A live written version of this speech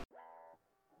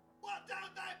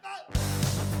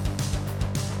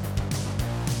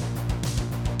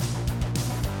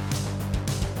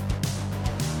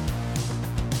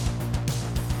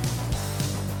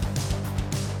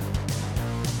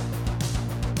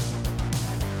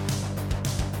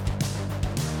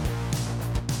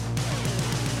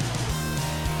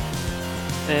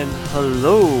And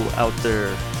hello out there,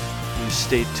 you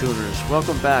Stay Tuners.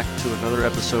 Welcome back to another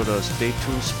episode of Stay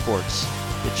Tuned Sports.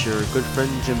 It's your good friend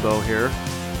Jimbo here,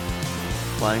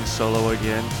 flying solo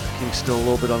again. King's still a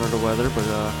little bit under the weather, but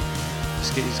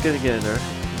he's going to get in there.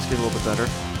 He's getting a little bit better.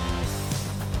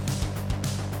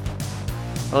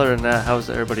 Other than that, how's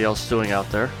everybody else doing out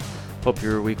there? Hope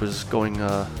your week was going,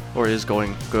 or is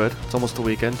going good. It's almost the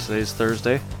weekend. Today's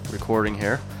Thursday, recording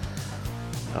here.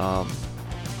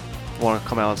 Want to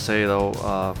come out and say though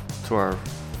to our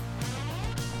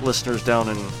listeners down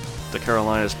in the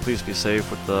Carolinas, please be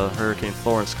safe with the Hurricane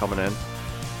Florence coming in.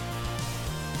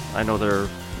 I know they're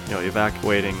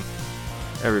evacuating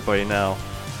everybody now,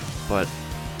 but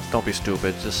don't be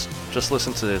stupid. Just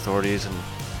listen to the authorities and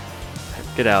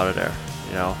get out of there.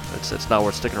 It's not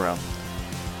worth sticking around.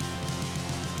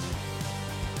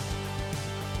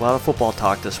 A lot of football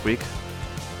talk this week.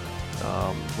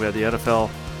 We had the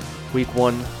NFL Week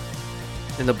 1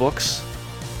 in the books.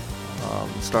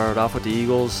 Started off with the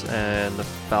Eagles and the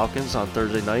Falcons on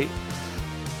Thursday night.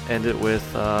 Ended with,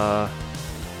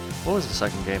 what was the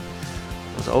second game?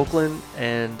 It was Oakland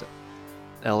and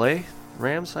LA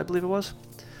Rams, I believe it was.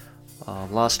 A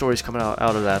lot of stories coming out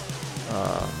of that,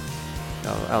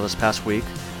 out this past week.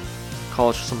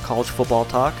 Some college football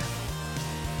talk.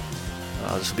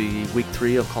 This will be week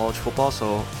 3 of college football,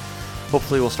 so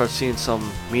hopefully we'll start seeing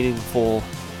some meaningful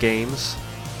games.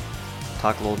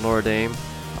 Talk a little Notre Dame.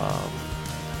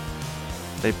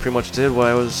 They pretty much did what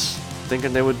I was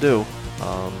thinking they would do.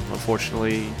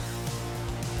 Unfortunately,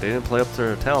 they didn't play up to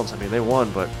their talents. I mean, they won,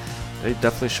 but they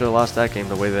definitely should have lost that game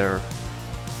the way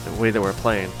they were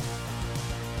playing.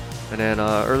 And then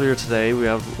earlier today, we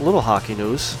have a little hockey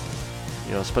news.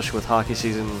 Especially with hockey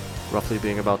season roughly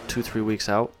being about 2-3 weeks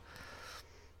out.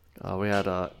 We had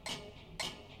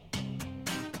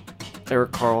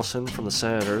Erik Karlsson from the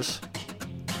Senators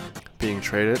being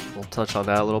traded. We'll touch on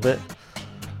that a little bit.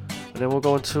 And then we'll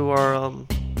go into our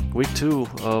week 2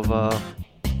 of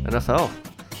NFL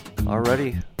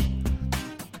already.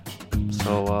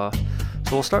 So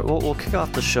we'll start. We'll kick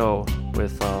off the show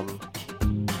with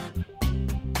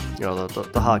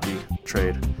the hockey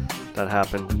trade that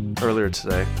happened earlier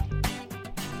today.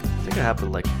 I think it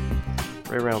happened like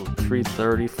right around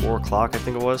 3:30, 4 o'clock, I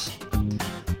think it was.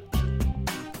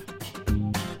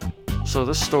 So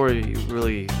this story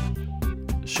really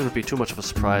shouldn't be too much of a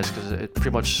surprise because it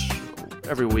pretty much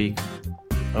every week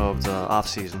of the off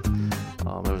season,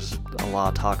 there was a lot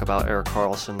of talk about Erik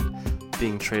Karlsson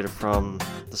being traded from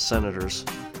the Senators,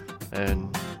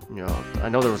 and I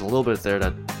know there was a little bit there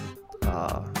that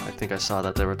I think I saw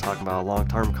that they were talking about a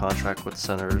long-term contract with the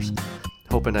Senators,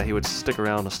 hoping that he would stick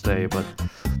around to stay, but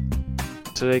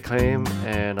today came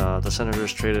and the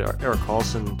Senators traded Erik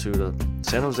Karlsson to the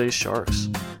San Jose Sharks.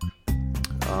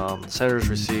 The Senators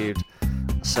received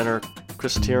center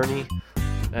Chris Tierney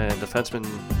and defenseman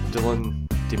Dylan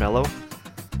DeMello,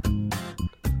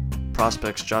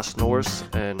 prospects Josh Norris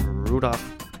and Rudolph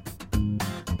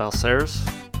Balcers.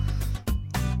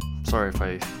 Sorry if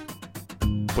I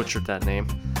butchered that name.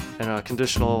 And a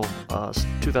conditional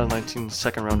 2019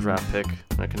 second-round draft pick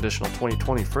and a conditional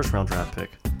 2020 first-round draft pick.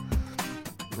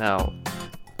 Now,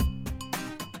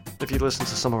 if you listen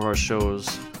to some of our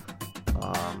shows,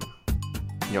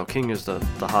 King is the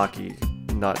hockey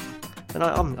nut, and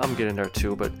I'm getting there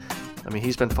too. But I mean,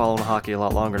 he's been following hockey a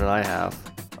lot longer than I have.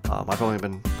 I've only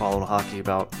been following hockey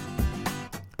about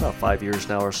 5 years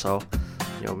now or so.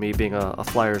 Me being a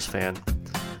Flyers fan,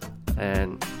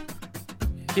 and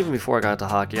even before I got into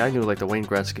hockey, I knew like the Wayne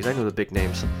Gretzky's, I knew the big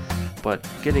names. But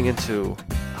getting into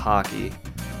hockey,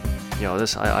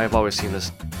 I've always seen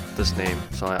this name,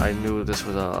 so I knew this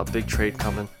was a big trade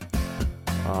coming.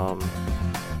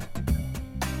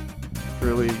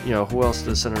 Really, who else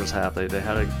did the Senators have? They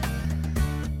had to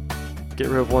get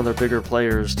rid of one of their bigger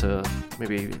players to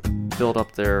maybe build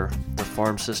up their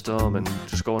farm system and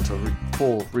just go into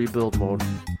full rebuild mode.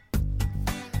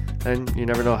 And you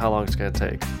never know how long it's going to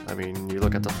take. I mean, you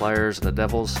look at the Flyers and the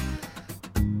Devils.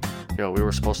 We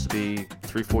were supposed to be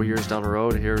 3-4 years down the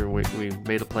road. Here we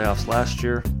made the playoffs last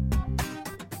year.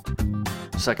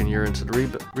 Second year into the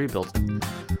rebuild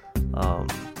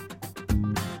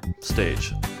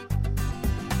stage.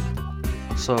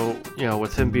 So,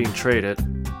 with him being traded,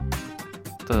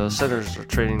 the Senators are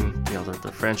trading,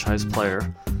 their franchise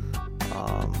player,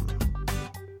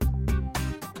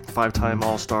 5-time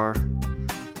All-Star.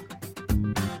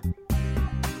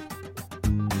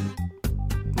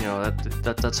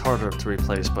 That's harder to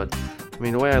replace, but I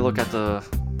mean, the way I look at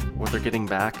what they're getting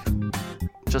back,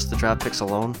 just the draft picks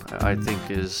alone, I think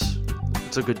it's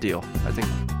a good deal. I think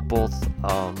both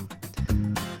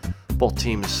both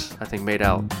teams, I think, made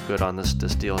out good on this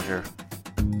deal here.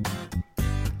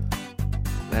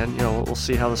 And we'll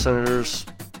see how the Senators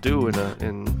do in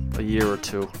a year or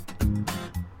two.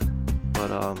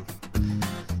 But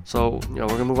so we're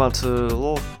gonna move on to a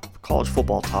little college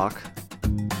football talk.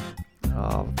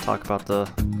 Talk about the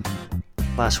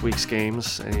last week's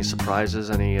games, any surprises,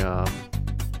 any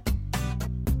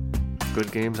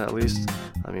good games at least.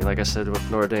 I mean, like I said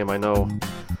with Notre Dame, I know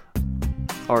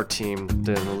our team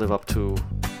didn't live up to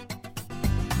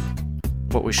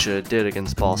what we did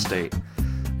against Ball State.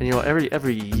 And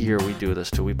every year we do this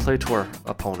too. We play to our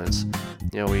opponents.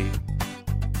 We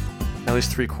at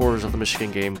least 3/4 of the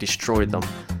Michigan game destroyed them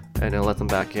and then let them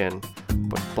back in.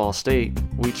 But Ball State,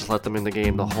 we just let them in the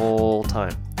game the whole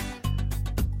time.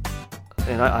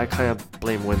 And I kind of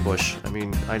blame Winbush. I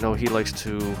mean, I know he likes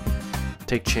to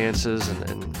take chances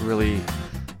and really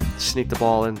sneak the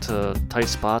ball into tight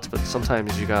spots, but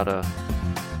sometimes you gotta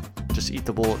just eat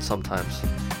the bullet sometimes.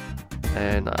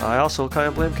 And I also kind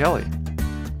of blame Kelly.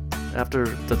 After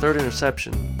the third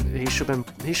interception, he should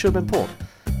have been pulled.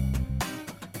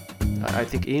 I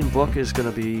think Ian Book is going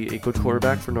to be a good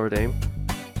quarterback for Notre Dame.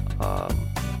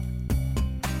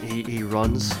 He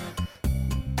runs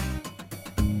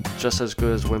just as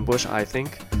good as Winbush, I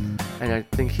think, and I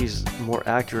think he's a more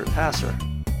accurate passer.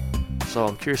 So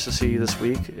I'm curious to see this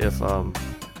week if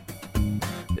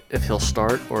he'll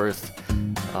start or if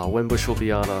Winbush will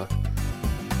be on a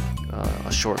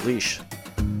short leash.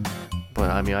 But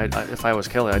I mean, if I was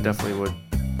Kelly, I definitely would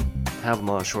have him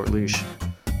on a short leash.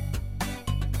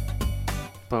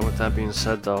 But with that being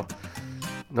said, though,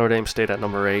 Notre Dame stayed at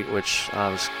number 8, which I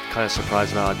was kind of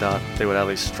surprised about. I thought they would at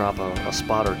least drop a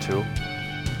spot or two.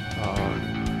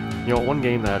 One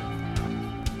game that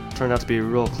turned out to be a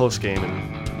real close game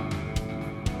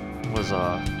was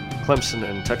Clemson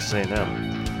and Texas A&M.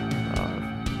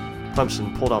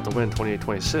 Clemson pulled out the win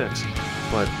 28-26,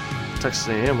 but Texas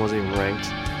A&M wasn't even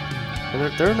ranked.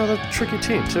 And they're another tricky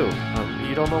team, too.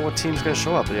 You don't know what team's going to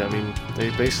show up. I mean, they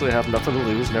basically have nothing to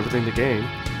lose and everything to gain.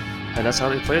 And that's how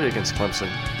they played against Clemson.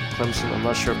 Clemson, I'm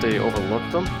not sure if they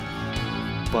overlooked them,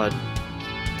 but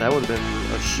that would have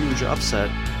been a huge upset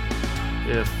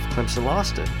if Clemson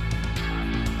lost it.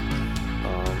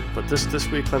 But this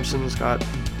week, Clemson's got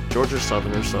Georgia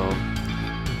Southerners, so,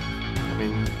 I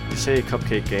mean, you say a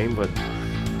cupcake game, but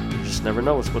you just never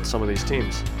know with some of these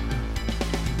teams.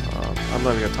 I'm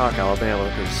not even going to talk Alabama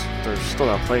because they're still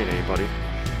not playing anybody.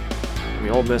 I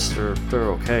mean, Ole Miss,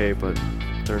 they're okay, but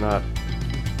they're not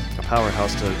a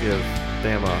powerhouse to give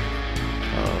Bama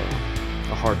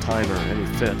a hard time or any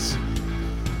fits.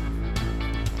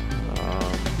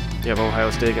 You have Ohio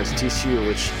State against TCU,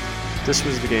 which this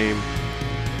was the game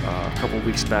a couple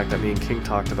weeks back that me and King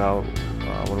talked about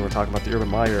when we were talking about the Urban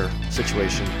Meyer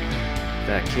situation.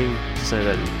 That King said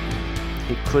that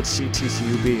he could see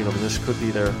TCU beating them. This could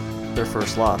be their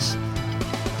first loss.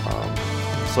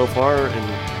 So far in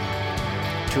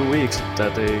 2 weeks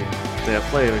that they have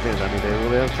played, again, I mean, they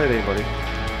really haven't played anybody,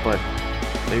 but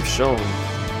they've shown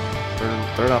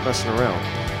they're not messing around.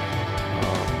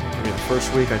 I mean, the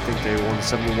first week I think they won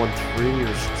 71-3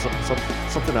 or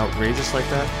something outrageous like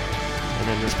that, and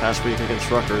then this past week against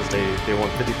Rutgers they won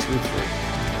 52-3.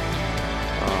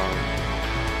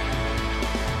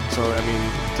 So I mean,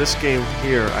 this game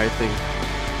here I think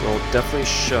will definitely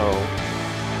show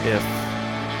if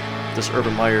this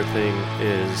Urban Meyer thing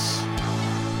is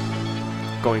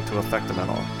going to affect them at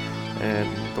all. And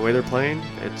the way they're playing,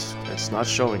 it's not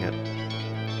showing it.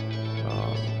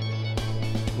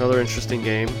 Another interesting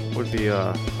game would be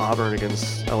Auburn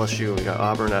against LSU. We got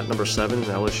Auburn at number 7 and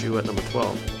LSU at number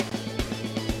 12.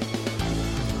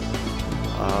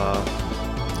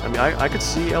 I mean, I could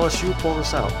see LSU pull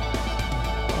this out.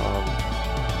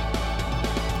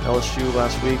 LSU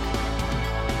last week,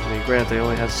 I mean, granted, they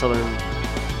only had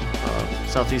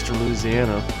southeastern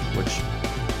Louisiana, which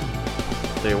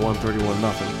they won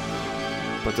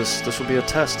 31-0. But this will be a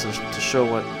test to show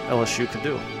what LSU can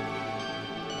do.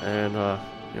 And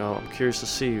I'm curious to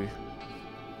see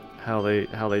how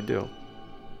they do.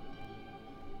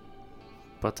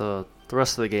 But the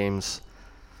rest of the games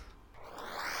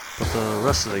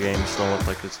don't look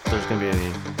like there's going to be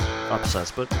any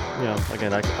upsets. But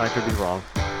again, I could be wrong.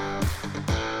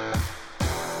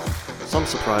 Some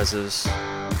surprises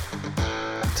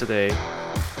today.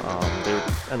 The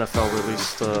NFL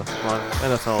released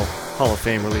NFL Hall of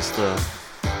Fame released the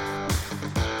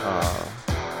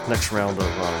next round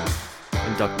of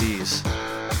inductees,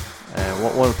 and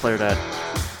one player that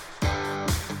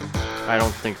I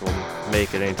don't think will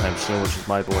make it anytime soon, which is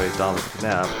my boy Dominic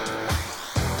McNabb,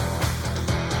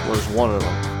 was one of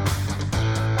them.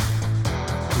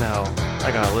 Now,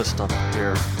 I got a list up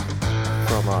here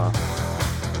from the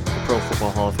Pro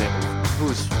Football Hall of Fame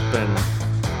who's been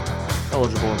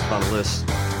eligible and on the list.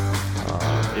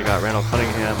 You got Randall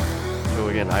Cunningham, who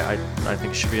again I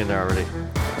think should be in there already.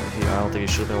 I don't think he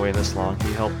should have been waiting this long.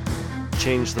 He helped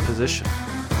change the position,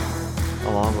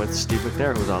 along with Steve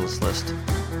McNair, who's on this list.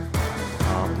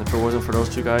 If it wasn't for those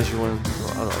two guys, you wouldn't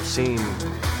have seen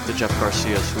the Jeff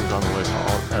Garcias, who's on the list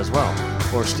as well,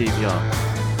 or Steve Young,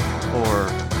 or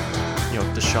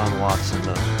Deshaun Watson,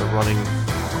 the running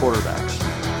quarterbacks.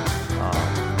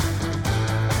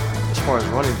 As far as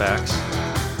running backs,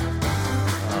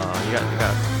 you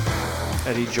got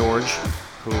Eddie George,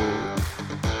 who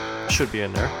should be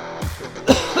in there.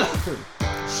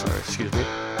 Sorry, excuse me.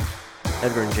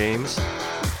 Edgar and James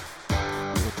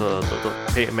with the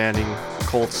Peyton Manning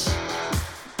Colts,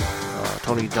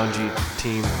 Tony Dungy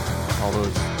team, all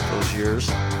those years.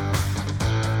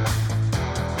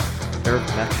 Eric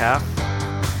Metcalf,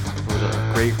 who was a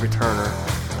great returner.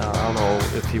 I don't know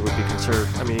if he would be considered.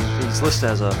 I mean, he's listed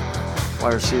as a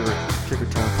wide receiver, kick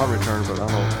return, punt return, but I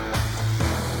don't know.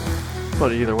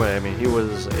 But either way, I mean, he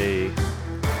was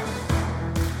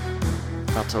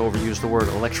not to overuse the word,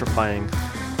 electrifying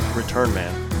return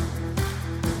man.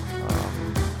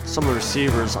 Some of the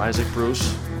receivers, Isaac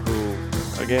Bruce, who,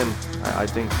 again, I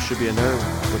think should be in there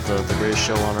with the greatest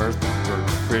show on earth, or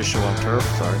greatest show on turf,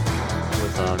 sorry,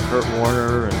 with Kurt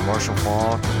Warner and Marshall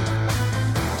Faulk and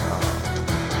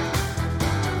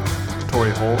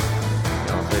Torrey Holt.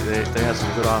 They had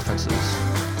some good offenses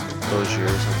those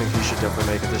years. I think he should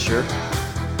definitely make it this year.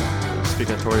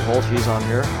 Speaking of Torrey Holt, he's on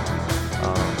here.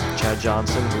 Chad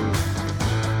Johnson, who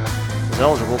is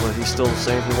eligible, but he's still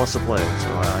saying he wants to play, so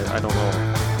I don't know.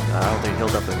 I don't think he'll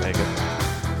definitely make it.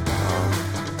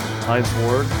 Hines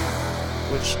Ward,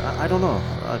 which I don't know.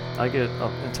 I get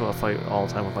into a fight all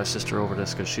the time with my sister over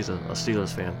this because she's a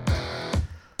Steelers fan.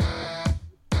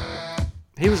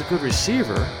 He was a good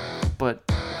receiver, but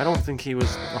I don't think he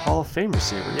was a Hall of Fame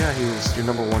receiver. Yeah, he was your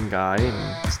number one guy, and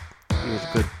he was a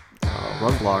good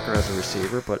run blocker as a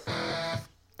receiver, but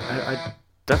I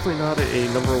definitely not a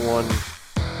number one,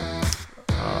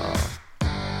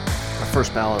 a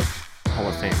first ballot Hall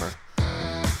of Famer.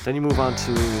 Then you move on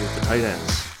to the tight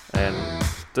ends, and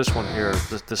this one here,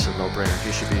 this is a no-brainer.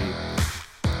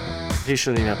 He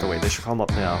shouldn't even have to wait. They should call him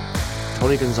up now.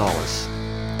 Tony Gonzalez.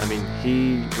 I mean,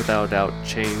 he without a doubt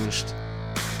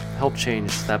helped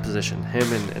change that position.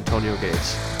 Him and Antonio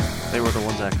Gates. They were the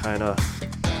ones that kind of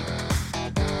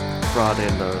brought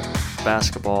in the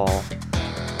basketball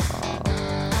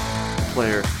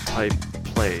player type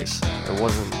plays. It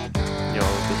wasn't,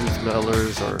 the Heath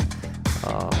Millers or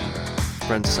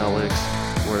Brent Sellicks,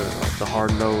 where the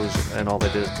hard nose and all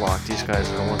they did is block. These guys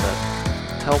are the ones that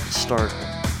helped start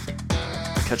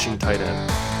catching tight end,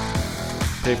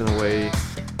 paving the way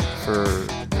for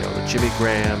the Jimmy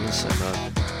Grahams and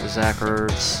the Zach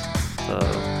Ertz, the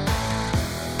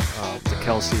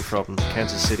Kelsey from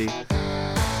Kansas City.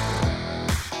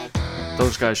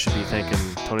 Those guys should be thanking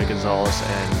Tony Gonzalez,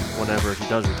 and whenever he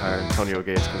does retire, Antonio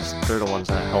Gates, because they're the ones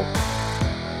that help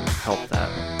that.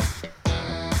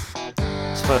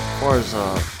 As far as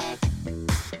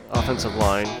offensive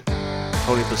line,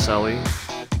 Tony Baselli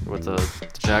with the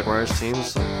Jaguars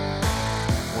teams,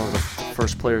 one of the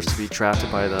first players to be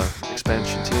drafted by the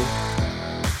expansion team.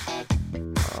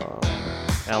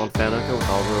 Alan Faneca with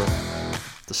all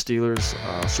the Steelers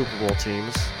Super Bowl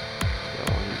teams.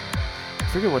 I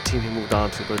forget what team he moved on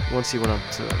to, but once he went on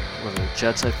to the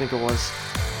Jets, I think it was,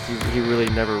 he really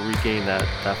never regained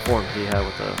that form he had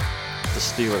with the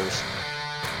Steelers.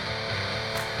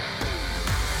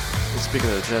 And speaking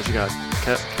of the Jets, you got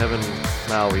Kevin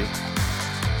Maui,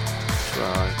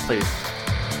 played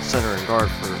center and guard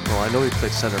I know he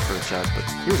played center for the Jets, but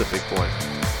he was a big boy,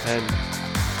 and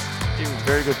he was a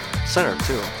very good center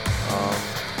too. I'm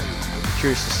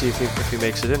curious to see if he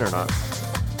makes it in or not.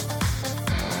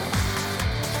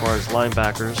 As far as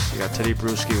linebackers, you got Teddy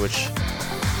Bruschi, which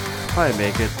probably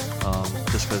make it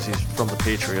just because he's from the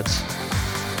Patriots.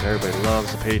 Everybody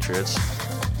loves the Patriots,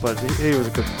 but he was a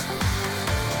good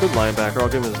linebacker. I'll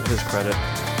give him his credit.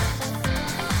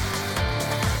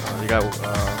 You got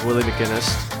Willie McGinnis,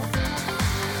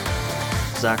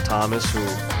 Zach Thomas, who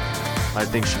I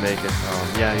think should make it.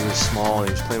 Yeah, he was small, and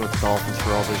he was playing with the Dolphins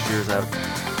for all those years that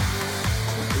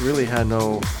really had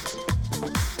no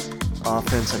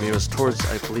offense. I mean, it was towards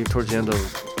the end of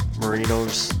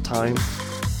Marino's time,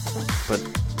 but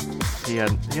he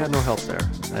had no help there,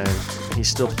 and he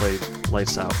still played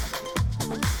lights out.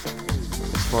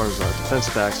 As far as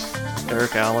defensive backs,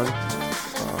 Eric Allen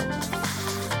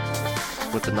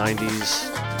with the 90s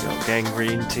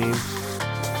gangrene team.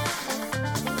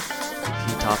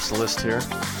 tops the list here.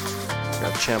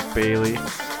 Got Champ Bailey,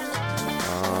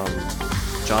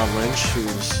 John Lynch,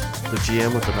 who's the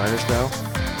GM with the Niners now.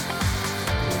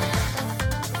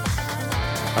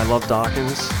 I love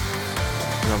Dawkins,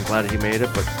 and I'm glad he made it,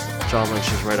 but John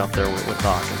Lynch is right up there with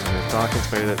Dawkins. I mean, if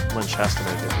Dawkins made it, Lynch has to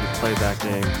make it. He played that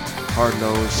game,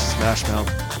 hard-nosed, smash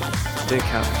mouth. Didn't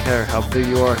care how big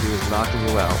you are, he was knocking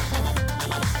you out.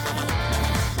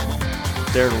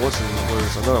 Darren Woodson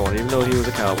was another one, even though he was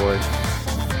a Cowboy.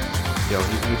 He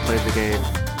played the game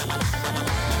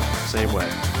same way.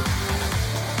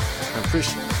 I'm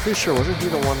pretty sure, wasn't he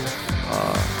the one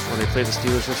when they played the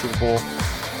Steelers in the Super Bowl,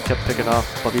 kept picking off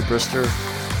Bubby Brister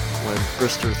when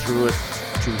Brister threw it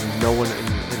to no one in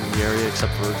the area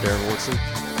except for Darren Woodson?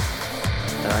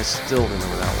 And I still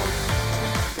remember that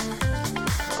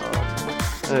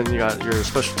one. And you got your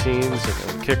special teams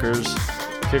and kickers.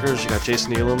 Kickers, you got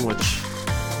Jason Elam, which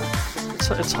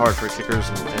it's hard for kickers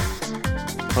and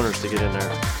punters to get in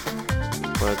there.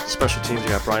 But special teams, you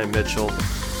got Brian Mitchell.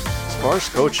 As far as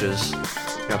coaches,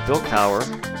 you got Bill Cowher.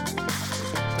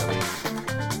 I mean,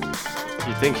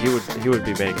 you'd think he would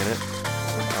be making it.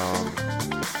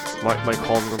 Mike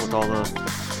Holmgren with all the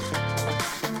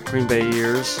Green Bay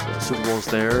years, the Super Bowl's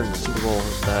there, and the Super Bowl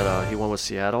that he won with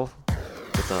Seattle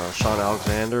with Sean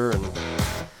Alexander and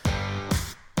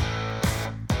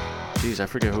I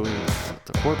forget who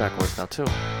the quarterback was now too.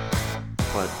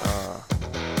 But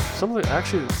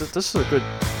this is a good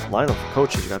lineup of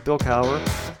coaches. You got Bill Cowher,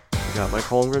 you got Mike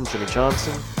Holmgren, Jimmy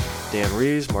Johnson, Dan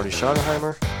Reeves, Marty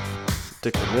Schottenheimer,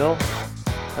 Dick Vermeil.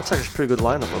 That's actually a pretty good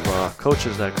lineup of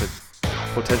coaches that could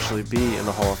potentially be in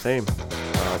the Hall of Fame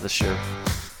this year.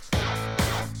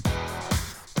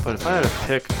 But if I had to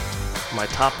pick my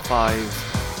top 5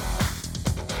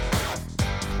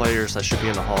 players that should be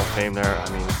in the Hall of Fame there, I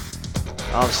mean,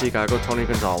 obviously you gotta go Tony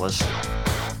Gonzalez.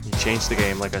 He changed the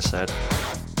game, like I said.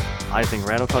 I think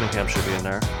Randall Cunningham should be in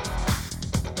there.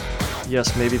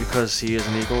 Yes, maybe because he is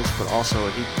an Eagles, but also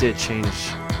he did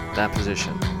change that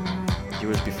position. He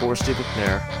was before Steve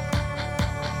McNair.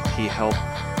 He helped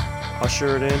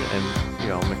usher it in, and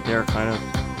McNair kind of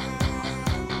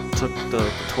took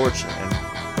the torch and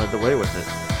led the way with it.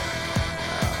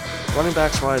 Running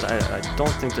backs wise, I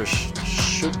don't think there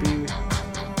should be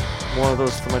one of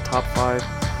those for my top 5.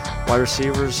 Wide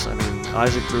receivers, I mean,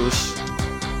 Isaac Bruce,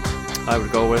 I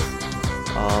would go with,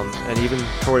 and even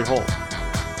Torrey Holt.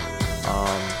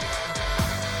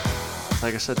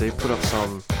 Like I said, they put up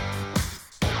some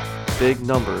big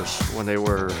numbers when they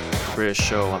were the greatest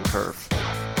show on turf.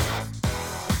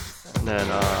 And then,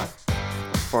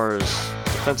 as far as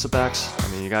defensive backs, I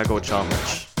mean, you gotta go with John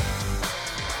Lynch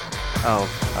out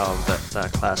of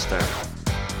that class there.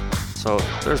 So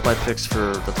there's my picks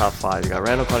for the top 5. You got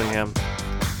Randall Cunningham,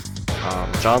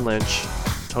 John Lynch,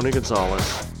 Tony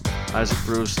Gonzalez, Isaac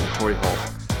Bruce, and Torrey Holt.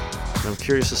 And I'm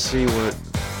curious to see what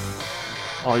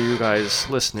all you guys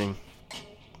listening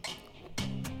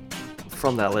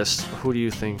from that list, who do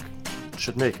you think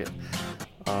should make it?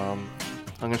 I'm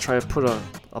going to try to put a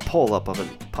poll up of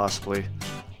it, possibly,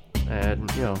 and,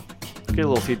 get a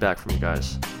little feedback from you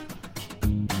guys.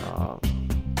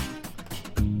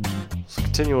 So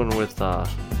continuing with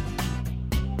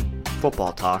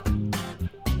football talk.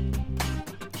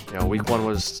 Week 1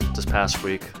 was this past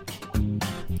week,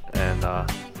 and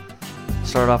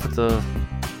started off with the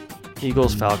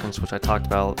Eagles-Falcons, which I talked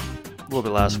about a little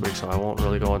bit last week, so I won't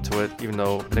really go into it, even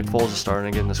though Nick Foles is starting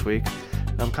again this week.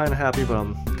 And I'm kind of happy, but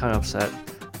I'm kind of upset.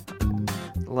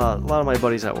 A lot of my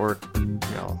buddies at work,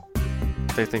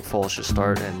 they think Foles should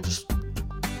start and just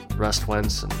rest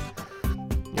Wentz, and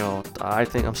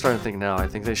I'm starting to think now, I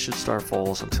think they should start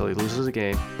Foles until he loses a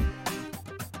game,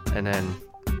 and then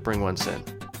bring Wentz in.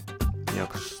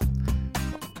 Because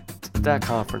that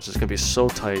conference is going to be so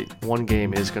tight. One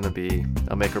game is going to be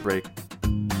a make or break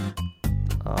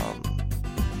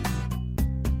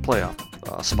playoff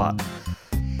spot.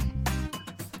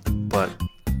 But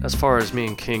as far as me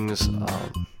and King's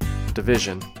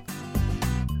division,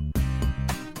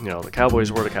 the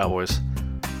Cowboys were the Cowboys.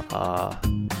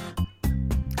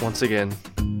 Once again,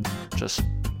 just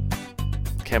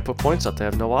can't put points up. They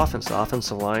have no offense. The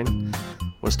offensive line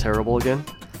was terrible again,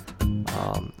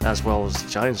 as well as the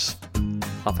Giants'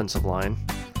 offensive line.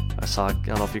 I don't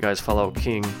know if you guys follow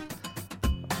King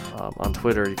on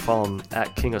Twitter. You follow him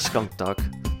at King of Skunk Duck,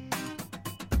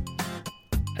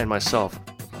 and myself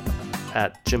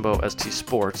at Jimbo ST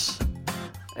Sports.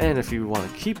 And if you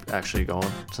want to keep actually going,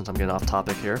 since I'm getting off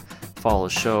topic here, follow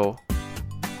the show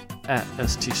at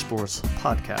ST Sports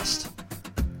Podcast.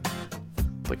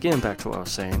 But getting back to what I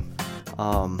was saying,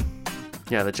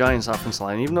 the Giants' offensive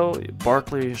line, even though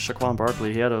Saquon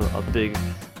Barkley, he had a big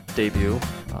debut,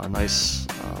 a nice,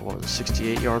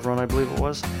 68-yard run, I believe it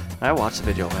was. I watched the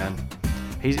video, man.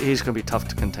 He's going to be tough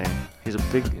to contain. He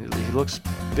looks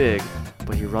big,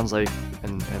 but he runs like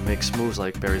and makes moves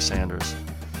like Barry Sanders.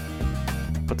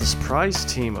 But the surprise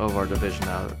team of our division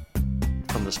out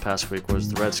from this past week was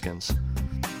the Redskins.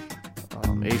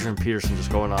 Adrian Peterson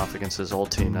just going off against his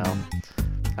old team now.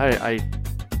 I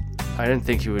didn't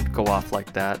think he would go off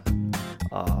like that.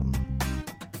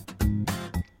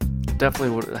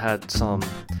 Definitely would have had some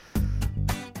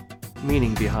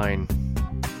meaning behind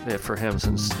it for him,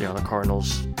 since the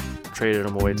Cardinals traded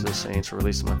him away to the Saints or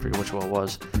released him. I forget which one it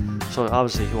was. So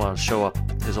obviously he wanted to show up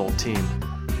his old team.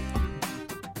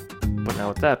 But now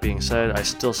with that being said, I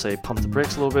still say pump the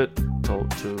brakes a little bit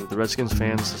to the Redskins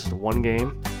fans. This is one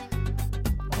game.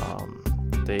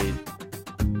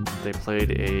 They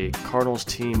played a Cardinals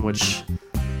team which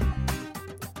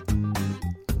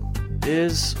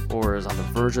is on the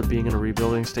verge of being in a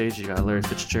rebuilding stage. You got Larry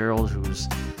Fitzgerald, who's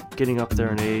getting up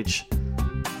there in age.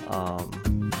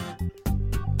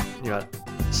 You got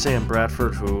Sam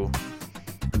Bradford, who,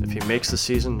 if he makes the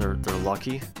season, they're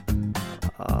lucky.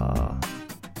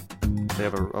 They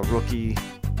have a rookie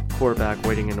quarterback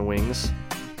waiting in the wings.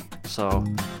 So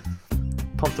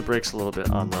pump the brakes a little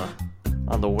bit on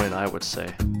the win, I would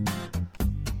say.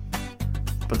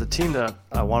 But the team that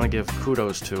I want to give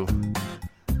kudos to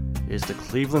is the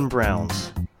Cleveland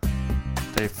Browns.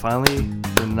 They finally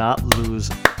did not lose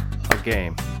a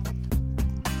game.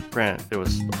 Granted, it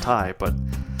was a tie, but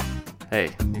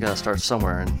hey, you gotta start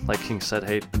somewhere. And like King said,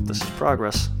 hey, this is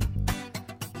progress.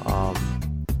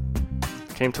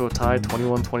 Came to a tie,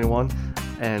 21-21,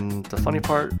 and the funny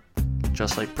part,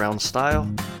 just like Brown's style,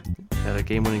 had a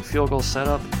game-winning field goal set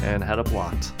up and had it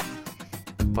blocked.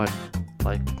 But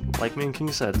like me and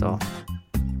King said, though,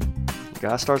 you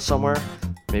gotta start somewhere.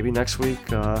 Maybe next week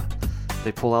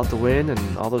they pull out the win,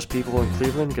 and all those people in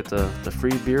Cleveland get the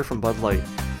free beer from Bud Light.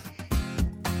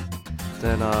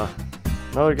 Then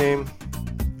another game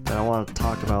that I want to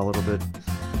talk about a little bit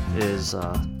is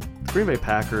Green Bay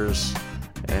Packers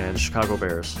and Chicago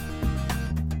Bears.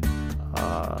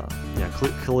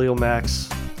 Khalil Mack's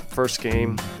first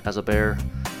game as a Bear.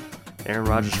 Aaron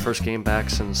Rodgers' first game back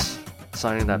since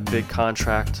signing that big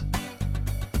contract.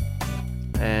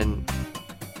 And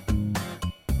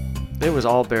it was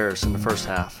all Bears in the first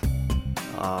half.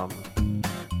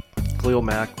 Khalil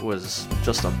Mack was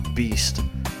just a beast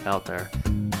out there.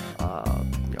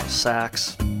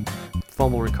 Sacks,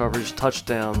 fumble recoveries,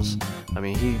 touchdowns. I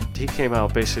mean, he came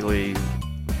out basically.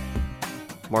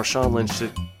 Marshawn Lynch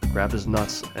grabbed his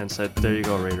nuts and said, "There you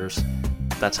go, Raiders.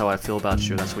 That's how I feel about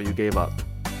you. That's what you gave up."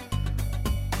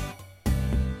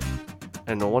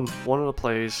 And the one of the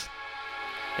plays,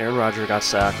 Aaron Rodgers got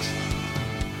sacked,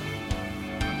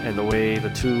 and the way the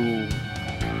two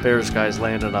Bears guys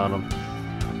landed on him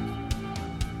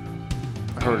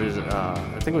hurt his. I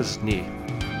think it was his knee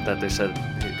that they said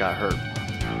he got hurt.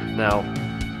 Now,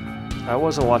 I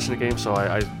wasn't watching the game, so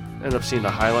I ended up seeing the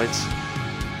highlights.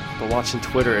 But watching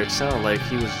Twitter, it sounded like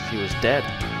he was dead.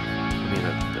 I mean,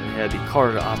 he had to be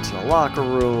carted off to the locker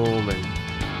room, and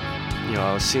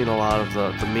I was seeing a lot of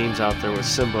the memes out there with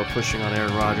Simba pushing on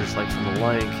Aaron Rodgers like from The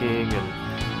Lion King,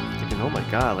 and thinking, oh my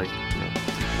God,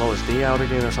 blow his knee out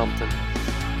again or something.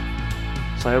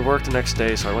 So I had work the next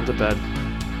day, so I went to bed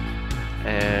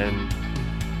and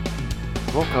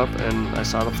woke up and I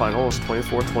saw the final was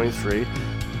 24-23.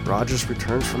 Rodgers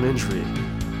returns from injury.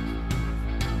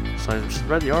 So I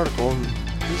read the article, and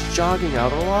he's jogging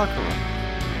out of the locker room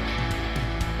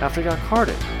after he got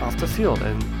carted off the field.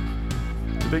 And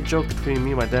the big joke between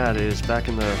me and my dad is back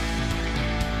in the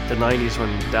 90s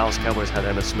when Dallas Cowboys had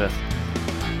Emmitt Smith,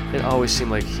 it always seemed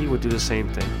like he would do the same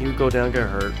thing. He would go down, get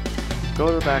hurt, go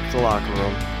to the back of the locker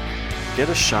room, get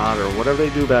a shot or whatever they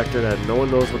do back there that no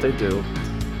one knows what they do,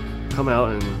 come out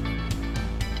and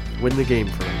win the game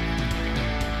for him.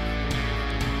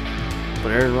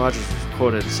 But Aaron Rodgers was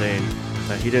quoted saying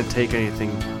that he didn't take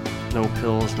anything, no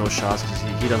pills, no shots, because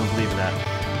he doesn't believe in that.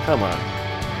 Come on.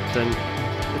 Then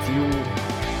if you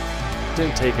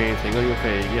didn't take anything,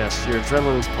 okay, yes, your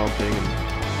adrenaline's pumping and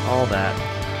all that,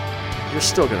 you're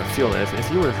still going to feel it. If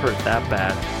you were hurt that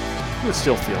bad, you would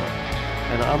still feel it.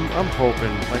 And I'm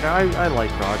hoping, I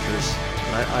like Rodgers,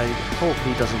 and I hope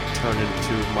he doesn't turn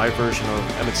into my version of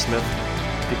Emmitt Smith,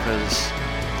 because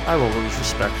I will lose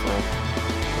respect for him.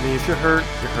 I mean, if you're hurt,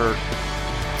 you're hurt.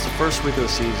 It's the first week of the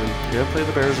season. You're going to play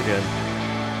the Bears again.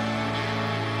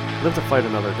 Live to fight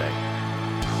another day.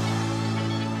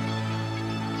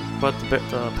 But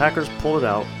the Packers pulled it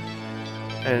out,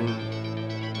 and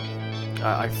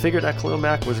I figured that Khalil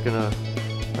Mack was going to,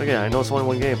 again, I know it's only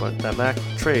one game, but that Mack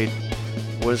trade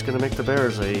was going to make the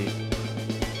Bears a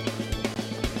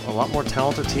a lot more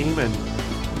talented team, and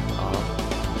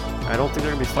I don't think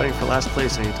they're going to be fighting for last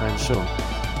place anytime soon.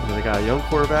 They got a young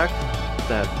quarterback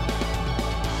that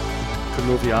could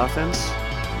move the offense,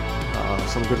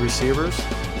 some good receivers,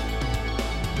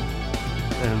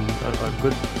 and a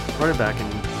good running back,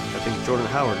 and I think Jordan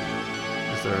Howard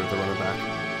is the running back.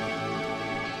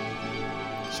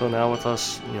 So now with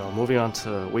us, moving on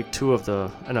to week 2 of the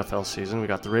NFL season, we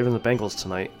got the Ravens and Bengals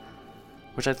tonight,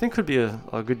 which I think could be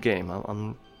a good game.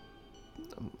 I'm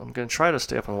going to try to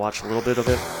stay up and watch a little bit of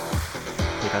it.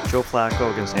 We got Joe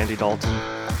Flacco against Andy Dalton.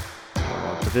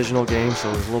 Divisional game,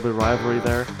 so there's a little bit of rivalry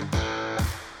there.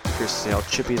 Curious to see how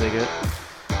chippy they get.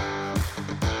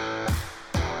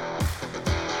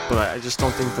 But I just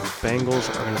don't think the Bengals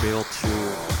are going to be able to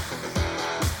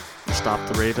stop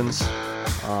the Ravens.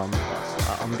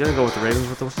 I'm going to go with the Ravens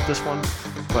with this one,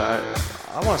 but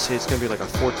I want to say it's going to be like a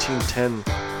 14-10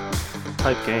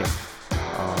 type game.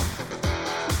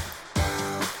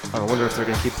 I wonder if they're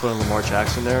going to keep putting Lamar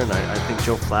Jackson there, and I think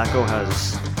Joe Flacco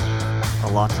has a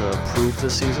lot to prove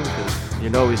this season, because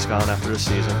he's gone after this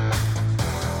season.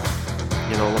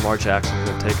 Lamar Jackson's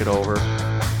going to take it over,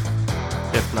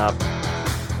 if not,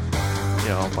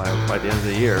 by the end of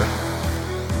the year.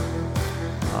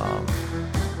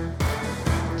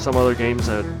 Some other games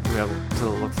that we have to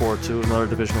look forward to. Another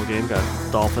divisional game, got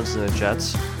Dolphins and the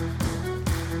Jets.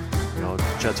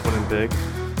 Jets winning big.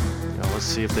 Let's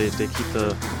see if they keep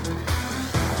the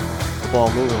ball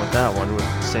moving with that one, with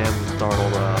Sam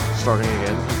Darnold starting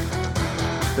again.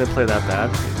 Didn't play that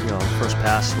bad. First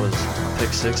pass was a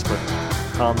pick 6, but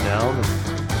calmed down and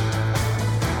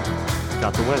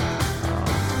got the win.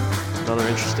 Another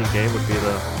interesting game would be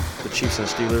the Chiefs and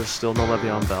Steelers. Still no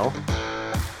Le'Veon Bell.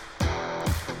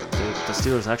 The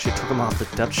Steelers actually took him off the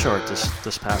depth chart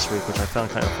this past week, which I found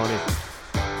kind of funny.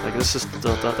 Like, this is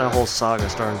that whole saga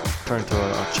turned into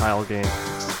a child game.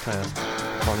 It's kind of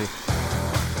funny.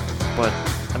 But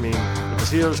I mean, if the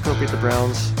Steelers could beat the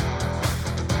Browns,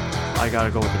 I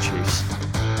gotta go with the Chiefs.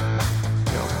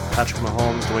 Patrick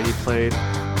Mahomes, the way he played,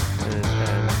 and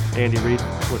Andy Reid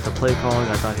with the play calling,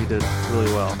 I thought he did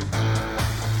really well.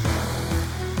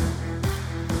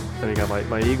 Then you got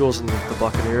my Eagles and the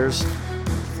Buccaneers.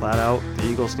 Flat out, the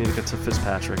Eagles need to get to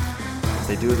Fitzpatrick. If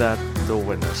they do that, they'll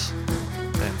win this.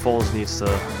 And Foles needs to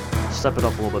step it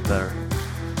up a little bit better.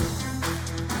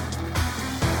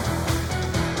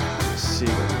 Let's see,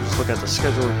 just look at the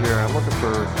schedule here. I'm looking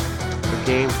for a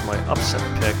game for my upset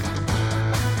pick.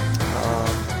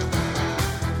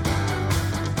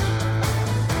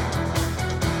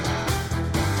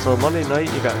 So Monday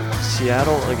night, you got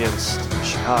Seattle against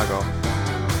Chicago.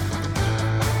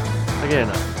 Again,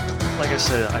 like I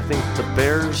said, I think the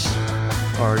Bears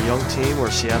are a young team where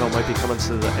Seattle might be coming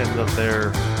to the end of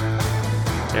their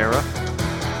era.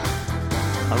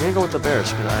 I'm going to go with the Bears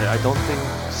because I don't think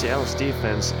Seattle's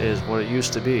defense is what it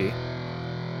used to be.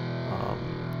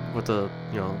 With the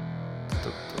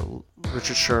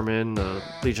Richard Sherman, the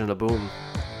Legion of Boom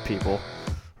people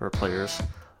or players.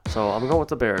 So I'm going with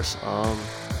the Bears.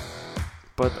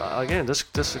 But again, this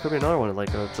could be another one,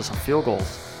 like just a field goal,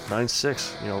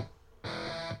 9-6.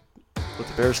 With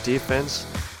the Bears defense,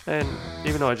 and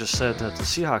even though I just said that the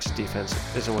Seahawks defense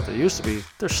isn't what they used to be,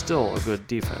 they're still a good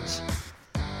defense.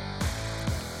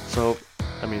 So,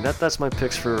 I mean, that's my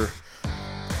picks for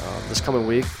this coming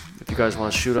week. If you guys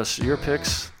want to shoot us your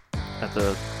picks at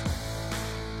the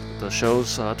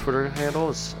show's Twitter handle,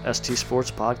 it's ST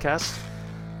Sports Podcast.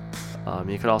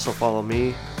 You can also follow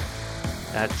me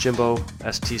at Jimbo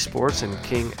ST Sports and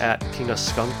King at King of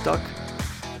Skunk Duck.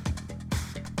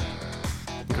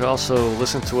 You can also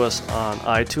listen to us on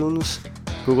iTunes,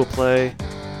 Google Play,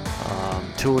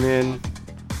 TuneIn,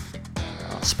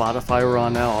 Spotify we're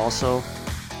on now also.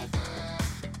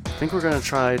 I think we're going to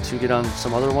try to get on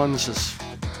some other ones, just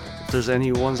if there's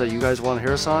any ones that you guys want to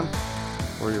hear us on,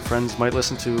 or your friends might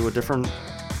listen to a different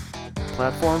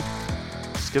platform,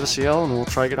 just give us a yell and we'll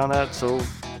try to get on that so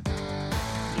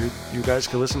you guys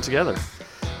can listen together.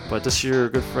 But this is your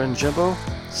good friend Jimbo,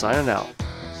 signing out.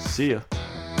 See ya.